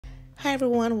Hi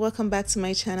everyone, welcome back to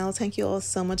my channel. Thank you all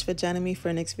so much for joining me for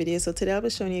the next video. So today I'll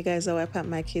be showing you guys how I pack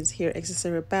my kids' hair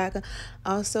accessory bag,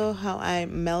 also how I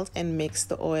melt and mix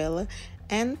the oil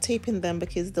and taping them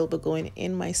because they'll be going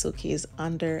in my suitcase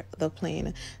under the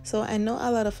plane. So I know a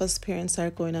lot of us parents are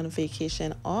going on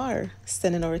vacation or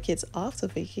sending our kids off to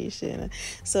vacation.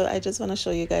 So I just want to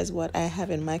show you guys what I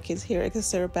have in my kids' hair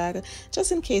accessory bag,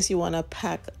 just in case you want to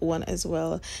pack one as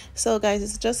well. So guys,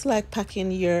 it's just like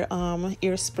packing your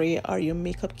ear spray or your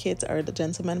makeup kit, or the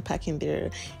gentleman packing their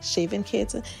shaving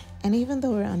kit. And even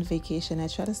though we're on vacation, I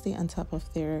try to stay on top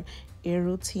of their hair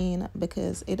routine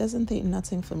because it doesn't take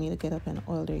nothing for me to get up and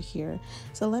oil their hair.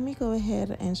 So let me go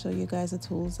ahead and show you guys the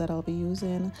tools that I'll be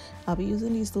using. I'll be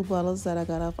using these two bottles that I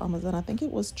got off Amazon. I think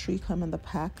it was 3 come in the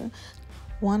pack.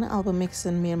 One I'll be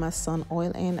mixing me and my son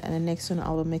oil in, and the next one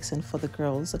I'll be mixing for the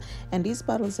girls. And these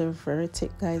bottles are very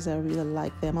thick, guys. I really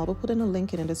like them. I'll be putting a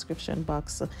link in the description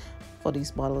box for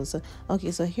these bottles. Okay,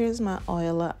 so here's my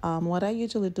oil. What I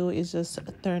usually do is just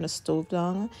turn the stove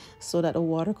down so that the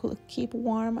water could keep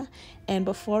warm, and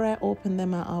before I open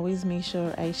them I always make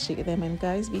sure I shake them. And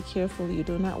guys, be careful, you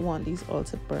do not want these oil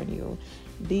to burn you.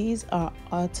 These are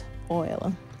hot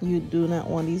oil. You do not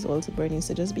want these oil to burn you,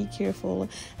 so just be careful.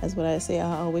 As what I say,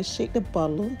 I always shake the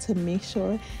bottle to make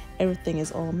sure everything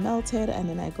is all melted, and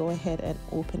then I go ahead and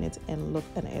open it and look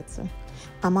at it.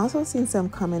 I'm also seeing some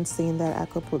comments saying that I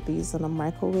could put these in a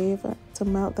microwave to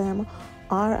melt them,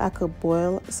 or I could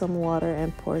boil some water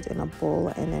and pour it in a bowl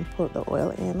and then put the oil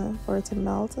in for it to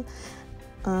melt.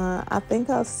 I think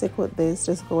I'll stick with this.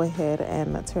 Just go ahead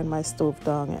and turn my stove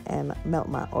down and melt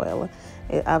my oil.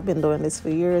 I've been doing this for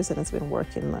years and it's been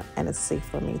working, and it's safe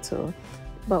for me too.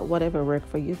 But whatever works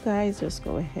for you guys, just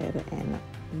go ahead and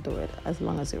do it as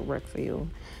long as it works for you.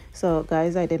 So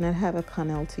guys, I did not have a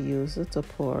funnel to use to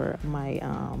pour my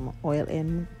oil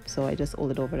in, so I just hold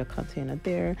it over the container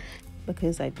there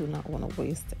because I do not want to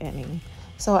waste any.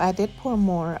 So I did pour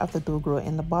more of the Dough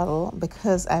in the bottle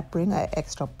because I bring an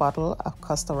extra bottle of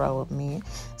castor oil with me,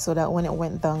 so that when it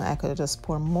went down I could just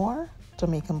pour more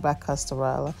Jamaican black castor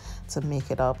oil to make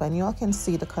it up. And you all can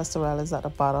see the castor oil is at the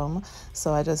bottom,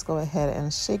 so I just go ahead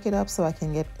and shake it up so I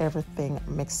can get everything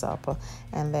mixed up.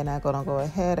 And then I'm gonna go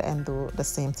ahead and do the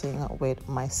same thing with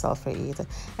my sulfur heat.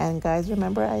 And guys,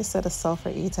 remember I said the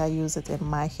sulfur heat, I use it in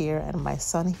my hair and my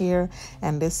son hair,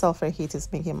 and this sulfur heat is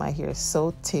making my hair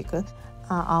so thick.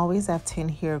 I always have thin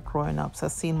hair growing up, so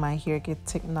seeing my hair get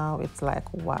thick now, it's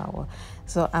like wow.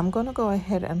 So I'm gonna go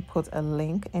ahead and put a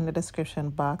link in the description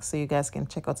box so you guys can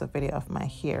check out a video of my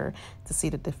hair to see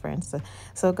the difference.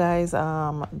 So guys,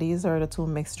 these are the two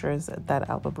mixtures that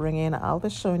I'll be bringing. I'll be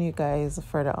showing you guys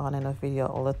further on in the video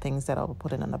all the things that I'll be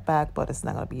putting in the bag, but it's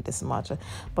not gonna be this much.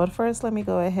 But first, let me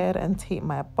go ahead and take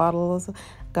my bottles.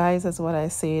 Guys, that's what I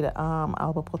said.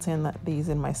 I'll be putting these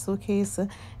in my suitcase,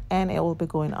 and it will be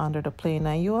going under the plane.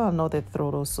 Now you all know they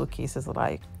throw those suitcases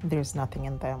like there's nothing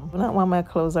in them. I don't want my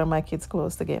clothes or my kids'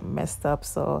 clothes to get messed up,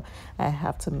 so I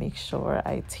have to make sure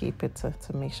I tape it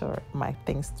to make sure my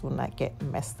things do not get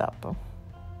messed up.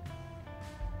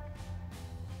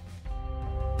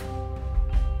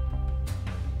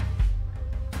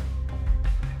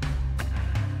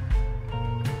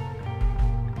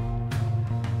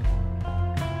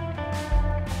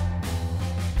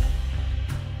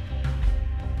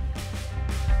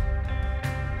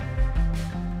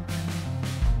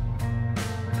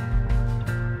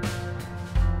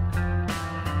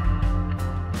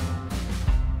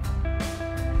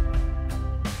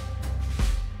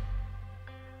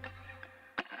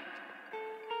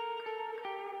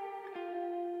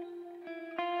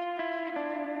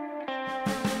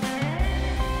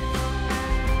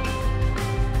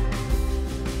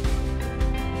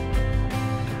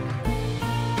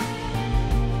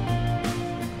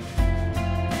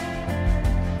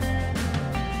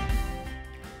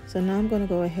 So now I'm going to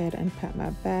go ahead and pack my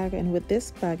bag, and with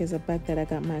this bag is a bag that I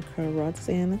got my curl rods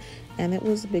in, and it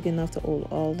was big enough to hold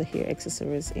all the hair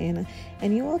accessories in.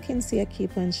 And you all can see I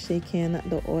keep on shaking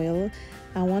the oil.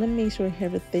 I want to make sure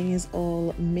everything is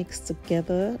all mixed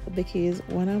together, because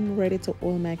when I'm ready to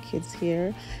oil my kids'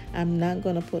 hair, I'm not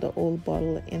going to put an old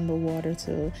bottle in the water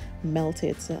to melt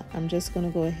it. So I'm just going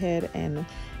to go ahead and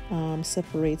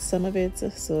separate some of it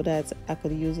so that I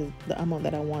could use the amount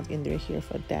that I want in their hair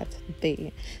for that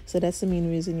day. So that's the main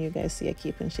reason you guys see I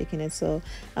keep on shaking it. So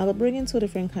I'll be bringing 2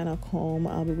 different kind of comb.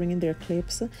 I'll be bringing their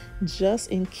clips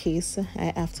just in case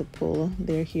I have to pull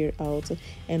their hair out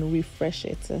and refresh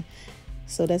it.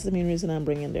 So that's the main reason I'm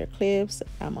bringing their clips.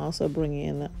 I'm also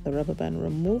bringing the rubber band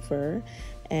remover,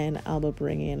 and I'll be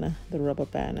bringing the rubber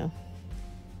band.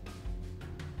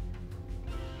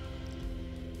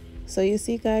 So you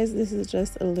see guys, this is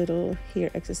just a little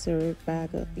hair accessory bag.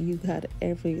 You got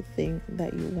everything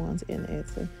that you want in it.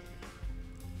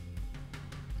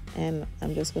 And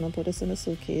I'm just gonna put this in a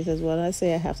suitcase. As well, I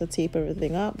say I have to tape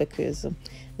everything up because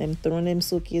them throwing them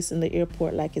suitcase in the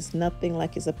airport like it's nothing,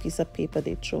 like it's a piece of paper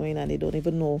they throw in, and they don't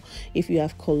even know if you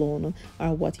have cologne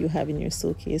or what you have in your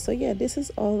suitcase. So yeah, this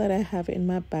is all that I have in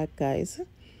my bag, guys.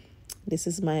 This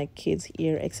is my kids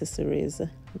ear accessories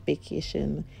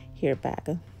vacation hair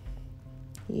bag.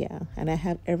 Yeah, and I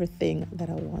have everything that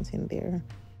I want in there.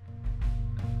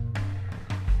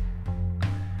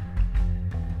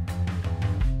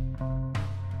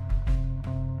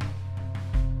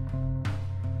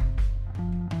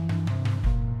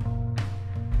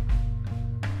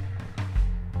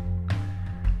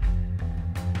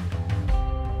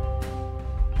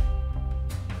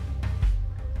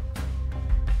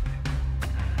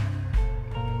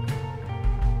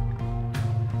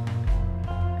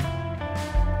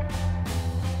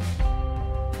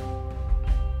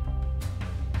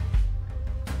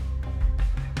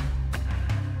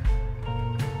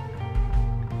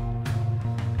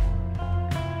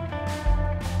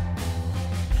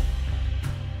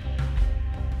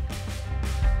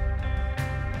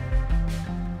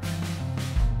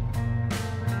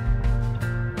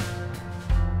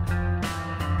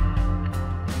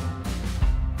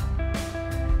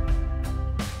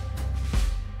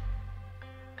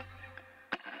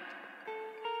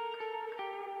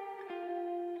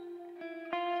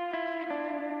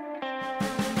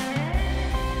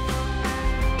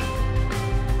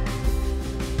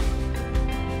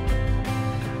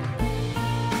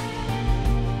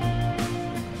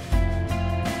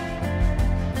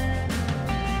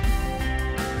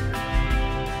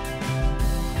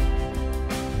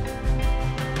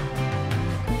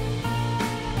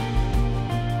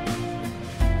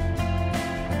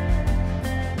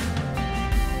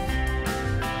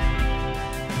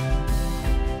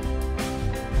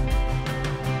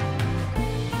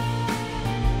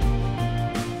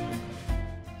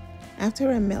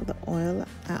 After I melt the oil,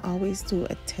 I always do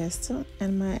a test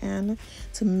on my hand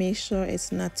to make sure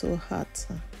it's not too hot.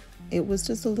 It was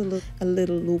just a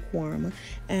little lukewarm.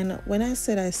 And when I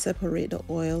said I separate the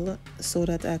oil so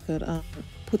that I could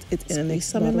put it in the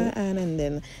next bottle in my hand, and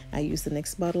then I use the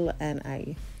next bottle and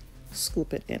I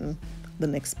scoop it in the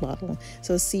next bottle.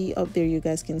 So see up there, you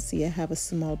guys can see I have a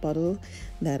small bottle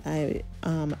that I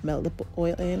melt the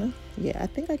oil in. Yeah, I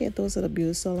think I get those at a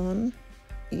beauty salon.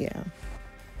 Yeah.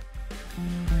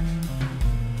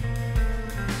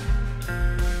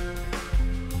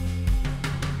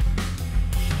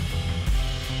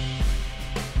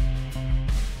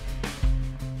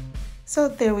 So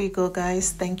there we go,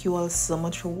 guys. Thank you all so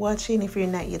much for watching. If you're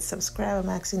not yet subscribed, I'm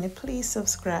asking you please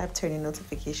subscribe, turn your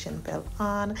notification bell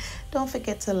on. Don't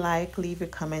forget to like, leave your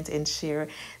comment and share.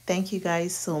 Thank you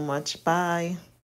guys so much. Bye.